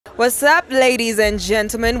What's up, ladies and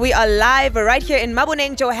gentlemen? We are live right here in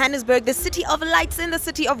Maboneng, Johannesburg, the city of lights in the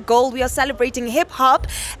city of gold. We are celebrating hip-hop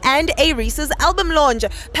and Areece's album launch.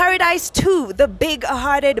 Paradise 2, the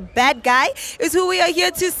big-hearted bad guy, is who we are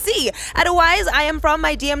here to see. Otherwise, I am from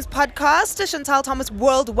myDMsPodcast, Chantal Thomas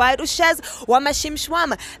Worldwide, Ushez Wamashim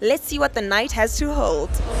Shwam. Let's see what the night has to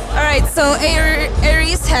hold. All right, so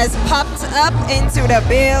Areece has popped up into the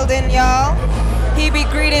building, y'all. He be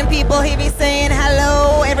greeting people, he be saying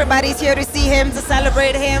hello. Everybody's here to see him, to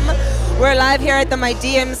celebrate him. We're live here at the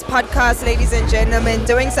myDMsPodcast, ladies and gentlemen,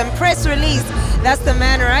 doing some press release. That's the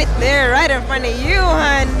man right there, right in front of you,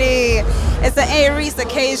 honey. It's the Areece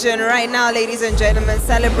occasion right now, ladies and gentlemen,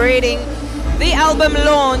 celebrating the album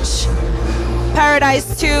launch.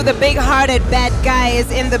 Paradise 2, the big-hearted bad guy,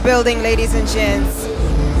 is in the building, ladies and gents.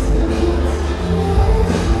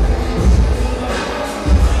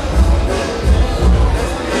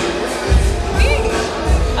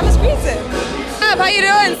 How you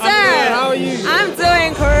doing, sir? I'm good. How are you? I'm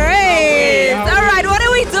doing great. All right, what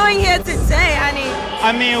are we doing here today, honey?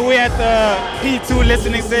 I mean, we're at the P2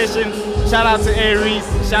 listening session. Shout out to Areece.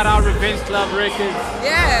 Shout out Revenge Club Records.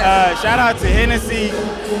 Yeah. Shout out to Hennessy.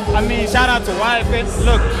 I mean, shout out to Wildfit.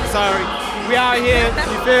 Look, sorry. We out here,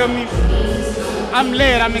 you feel me? I'm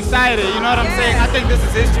lit, I'm excited, you know what I'm saying? I think this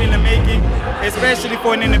is history in the making, especially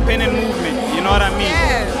for an independent movement, you know what I mean?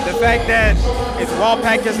 Yeah. The fact that it's well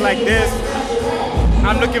packaged like this,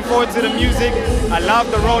 I'm looking forward to the music. I love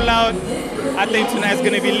the rollout. I think tonight's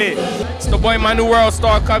gonna be lit. It's the boy My New World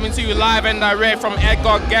Star coming to you live and direct from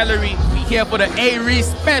Edgar Gallery. We here for the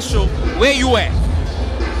Areece special. Where you at?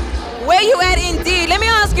 Where you at indeed. Let me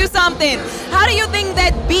ask you something. How do you think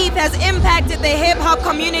that beef has impacted the hip-hop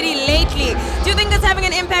community lately? Do you think it's having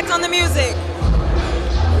an impact on the music?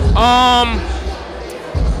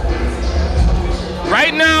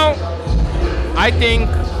 Right now, I think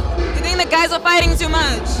The guys are fighting too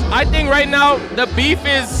much. I think right now the beef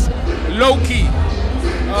is low-key.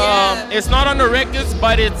 It's not on the records,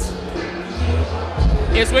 but it's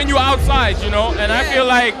when you're outside, you know, and I feel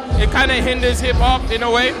like it kind of hinders hip-hop in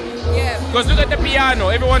a way. Yeah. Because look at the piano,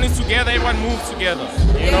 everyone is together, everyone moves together,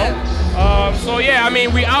 you know? So yeah, I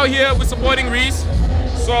mean, we out here, we're supporting Reece,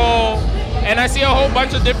 so, and I see a whole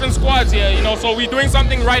bunch of different squads here, you know, so we're doing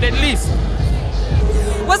something right at least.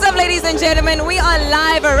 What's up, ladies and gentlemen? We are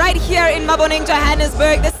live right here in Maboneng,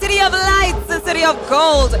 Johannesburg, the city of lights, the city of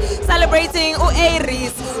gold, celebrating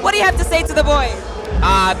Areece. What do you have to say to the boy?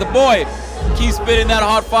 The boy, keep spitting that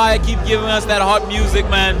hot fire, keep giving us that hot music,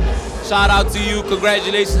 man. Shout out to you,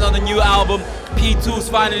 congratulations on the new album. P2's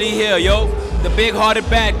finally here, yo. The big-hearted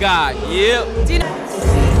bad guy, yeah.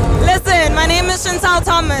 Listen, my name is Chantal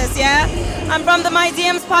Thomas, yeah? I'm from the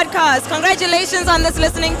myDMsPodcast. Congratulations on this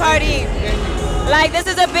listening party. Like, this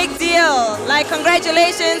is a big deal. Like,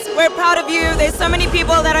 congratulations, we're proud of you. There's so many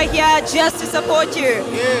people that are here just to support you.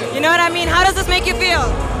 Yeah. You know what I mean? How does this make you feel?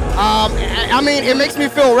 I mean, it makes me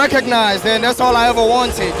feel recognized, and that's all I ever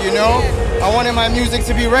wanted, you know? I wanted my music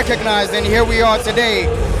to be recognized, and here we are today.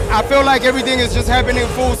 I feel like everything is just happening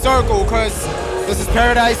full circle, because this is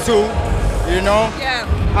Paradise 2, you know? Yeah.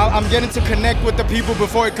 I'm getting to connect with the people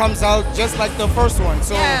before it comes out, just like the first one.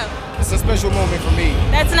 So. Yeah. It's a special moment for me.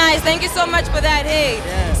 That's nice. Thank you so much for that. Hey.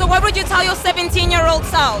 Yeah. So what would you tell your 17-year-old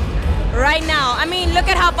self right now? I mean, look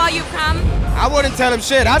at how far you've come. I wouldn't tell him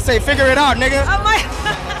shit. I'd say figure it out, nigga. Oh my.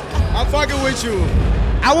 I'm fucking with you.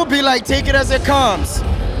 I would be like, take it as it comes.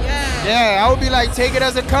 Yeah. Yeah, I would be like, take it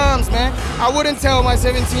as it comes, man. I wouldn't tell my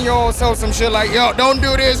 17-year-old self some shit like, yo, don't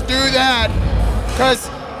do this, do that. Because,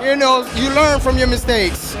 you know, you learn from your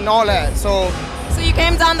mistakes and all that. So you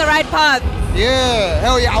came down the right path. Yeah,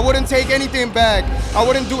 hell yeah, I wouldn't take anything back. I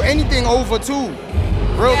wouldn't do anything over too.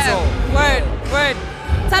 Real talk. Word.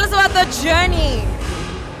 Tell us about the journey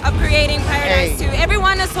of creating Paradise 2.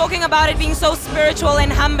 Everyone is talking about it being so spiritual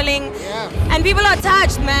and humbling. Yeah. And people are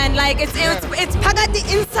touched, man. Like, it's pagati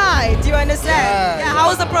inside, do you understand? Yeah, how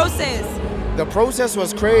was the process? The process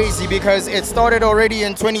was crazy because it started already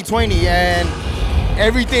in 2020 and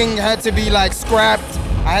everything had to be like scrapped.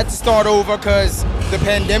 I had to start over because the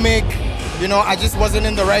pandemic, you know, I just wasn't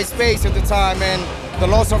in the right space at the time, and the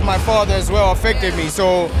loss of my father as well affected me.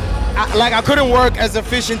 So, I couldn't work as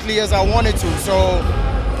efficiently as I wanted to. So,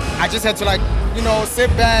 I just had to, like, you know, sit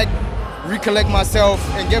back, recollect myself,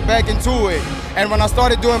 and get back into it. And when I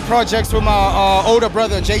started doing projects with my older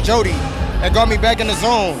brother, Jay Jody, it got me back in the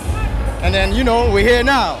zone. And then, you know, we're here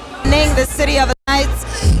now. The city of lights.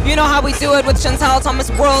 You know how we do it with Chantal Thomas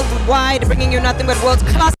Worldwide, bringing you nothing but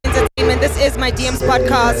world-class entertainment. This is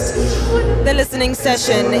myDMsPodcast. The listening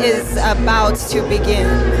session is about to begin.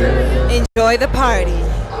 Enjoy the party.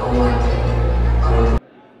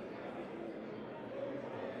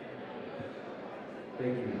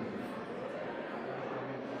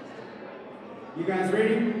 You guys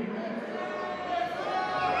ready?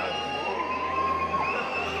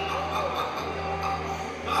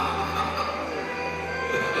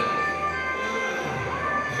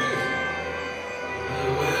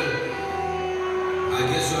 I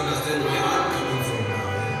guess you understand where I'm coming from now,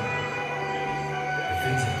 eh?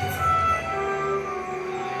 Things are different.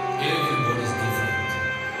 Everybody's different.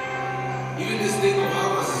 Even this thing of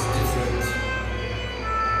ours is different.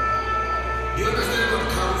 You understand what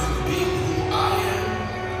comes with being who I am?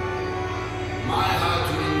 My heart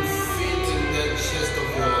wouldn't fit in that chest of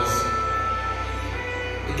yours.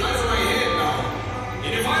 It lies on my head now.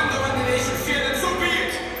 And if I'm the one that they should fear, then so be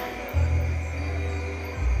it.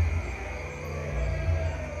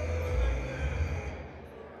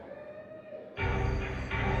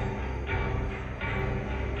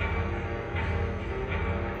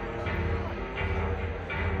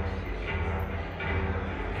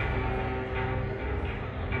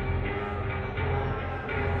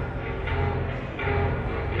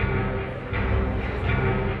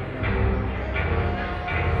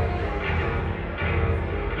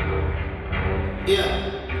 Yeah.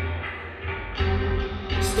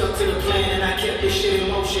 Stuck to the plan and I kept this shit in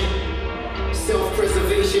motion.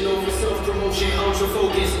 Self-preservation over self-promotion, ultra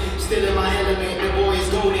focus. Still in my element, the boy is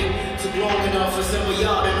golden. Took long enough for some of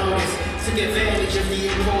y'all to notice. Took advantage of the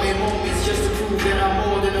important moments just to prove that I'm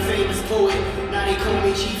more than a famous poet. Now they call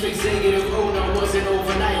me chief executive owner. Wasn't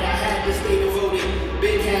overnight, I had to stay devoted.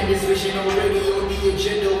 Big had this vision already on the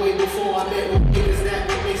agenda way before I met with niggas that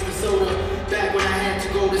would mix the soda. Back when I had to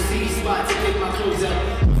go to city spot to pick my clothes up.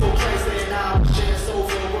 Before Chrysler and I was sharing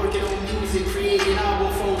sofa, working on music, creating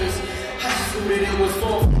album folders. I just knew that it was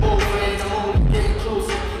far from over and I'm only getting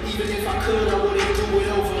closer. Even if I could, I wouldn't do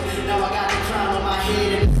it over. Now I got the crown on my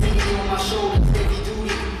head and the city on my shoulders, heavy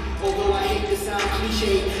duty. Although I hate to sound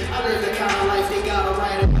cliche, I live the kind of life they gotta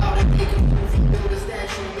write about and make a movie, build a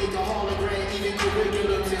statue, make a hologram, even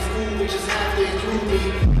curriculums in school, which just have to include me.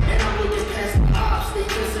 And I'm looking past my ops, they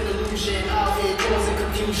just an illusion, out here causing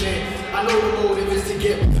confusion. I know the motive is to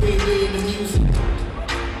get between me and the music.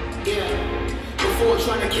 Yeah. Before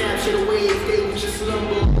trying to capture the wave, they would just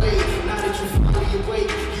slumber away. Now that you finally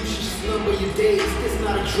awake, you should just number your days. It's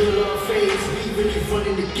not a drill or a phase, we really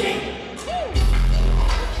running the game.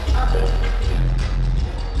 I've been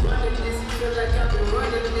running this, feel like I've been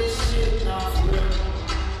running this shit now for real.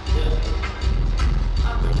 Yeah.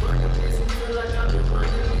 I've been running this, feel like I've been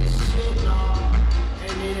running this shit now.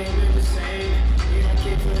 And it ain't been the same. Yeah, I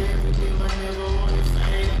came for everything, but never wanted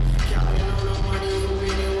fame. Counting all the money,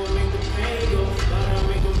 hoping it won't make the pain go. But I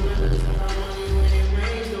make them realize that I money when it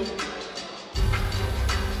rains though.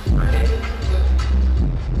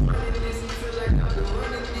 Running this, feel like I've been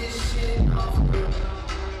running this shit now for real.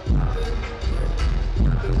 I've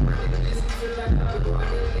been running this, feel like I've been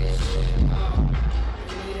running this shit now.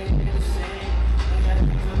 And it ain't been the same. Like I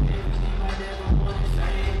pick up everything, I never wanted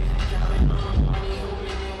fame. Counting all the money,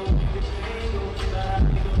 hoping it won't make the pain go. But I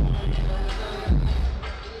make them money,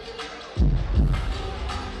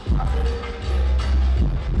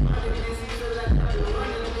 running this, feel like I've been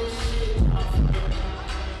running this shit now for real.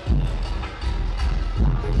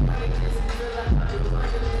 I've been running this, feel like I've been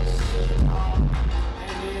running this shit now.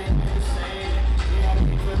 And it ain't been the same. Yeah, I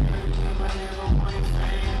pick up everything, but never wanted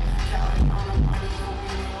fame. Counting all the money, hoping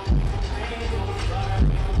it won't make the pain go. But I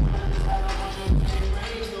make them money, I don't want them to get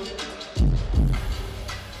raised though.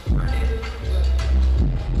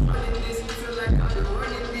 Running this, feel like I've been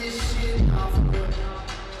running this shit now for real.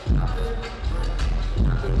 I've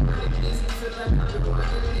been running this, feel like I've been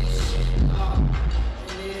running this shit now.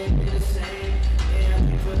 And it ain't been the same. Yeah, I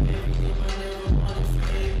pick up everything, but never wanted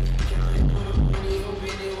fame. Counting all the money,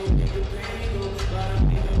 hoping it won't make the pain go. But I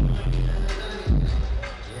make the money,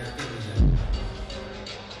 yeah, I think we done.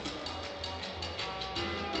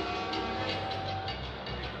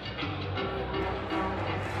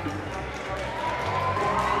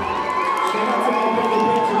 Shout out to my brother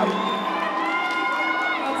Benjamin.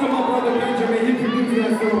 Shout out to my brother Benjamin, he produced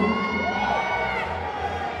that song.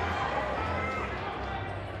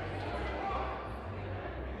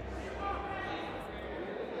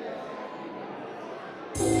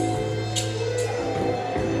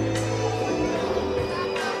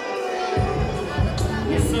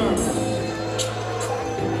 Yes, sir.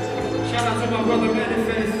 Shout out to my brother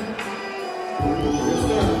Manifest. Yes,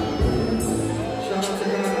 sir. Shout out to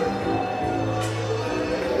God.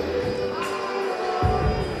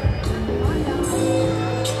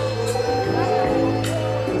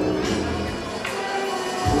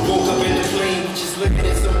 Woke up in the plane, just looking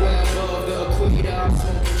at somewhere above the equator. I'm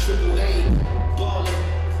smoking triple A, ballin',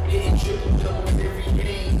 hitting triple doubles every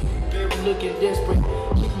game. Barely looking desperate.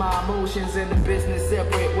 Keep my emotions and the business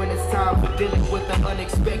separate when it's time for dealing with the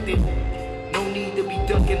unexpected. No need to be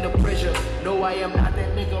ducking the pressure. No, I am not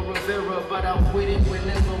that nigga Rivera, but I'm with it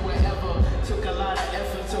whenever, wherever. Took a lot of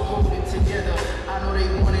effort to hold it together. I know they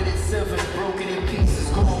wanted it severed, broken in pieces,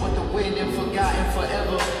 gone with the wind and forgotten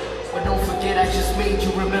forever. But don't forget, I just made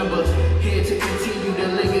you remember. Here to continue the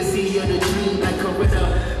legacy of the dream like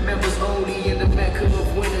Coretta. Members only in the Mecca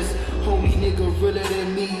of winners. Holy nigga realer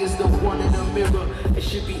than me is the one in the mirror. It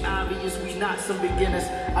should be obvious we not some beginners.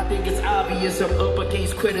 I think it's obvious I'm up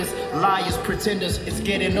against quitters, liars, pretenders. It's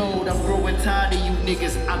getting old, I'm growing tired of you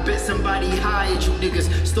niggas. I bet somebody hired you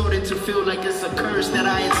niggas. Starting to feel like it's a curse that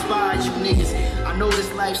I inspired you niggas. I know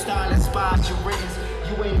this lifestyle inspired you writtens.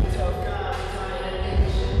 You ain't a tough guy.